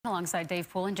Alongside Dave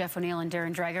Poole and Jeff O'Neill and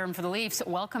Darren Dreger. And for the Leafs,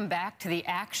 welcome back to the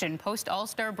action.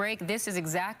 Post-All-Star break, this is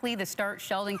exactly the start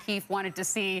Sheldon Keefe wanted to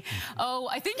see. Oh,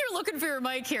 I think you're looking for your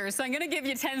mic here, so I'm going to give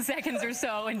you 10 seconds or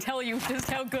so and tell you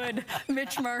just how good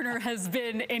Mitch Marner has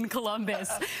been in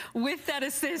Columbus. With that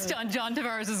assist on John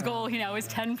Tavares' goal, he now has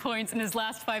 10 points in his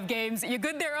last 5 games. You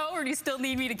good there, O, or do you still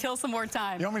need me to kill some more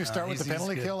time? You want me to start with the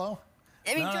penalty kill, O?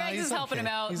 I mean, Dregs is helping him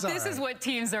out. This is what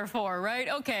teams are for, right?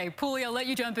 Okay, Pooley, I'll let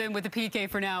you jump in with the PK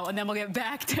for now, and then we'll get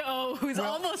back to O, who's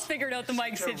almost figured out the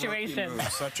mic situation.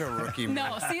 Such a rookie move.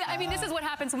 No, see, I mean, this is what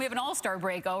happens when we have an all-star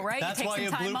break, O, right? That's you take why some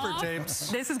you time blooper off. tapes.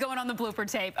 This is going on the blooper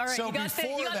tape. All right, So you got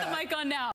the mic on now.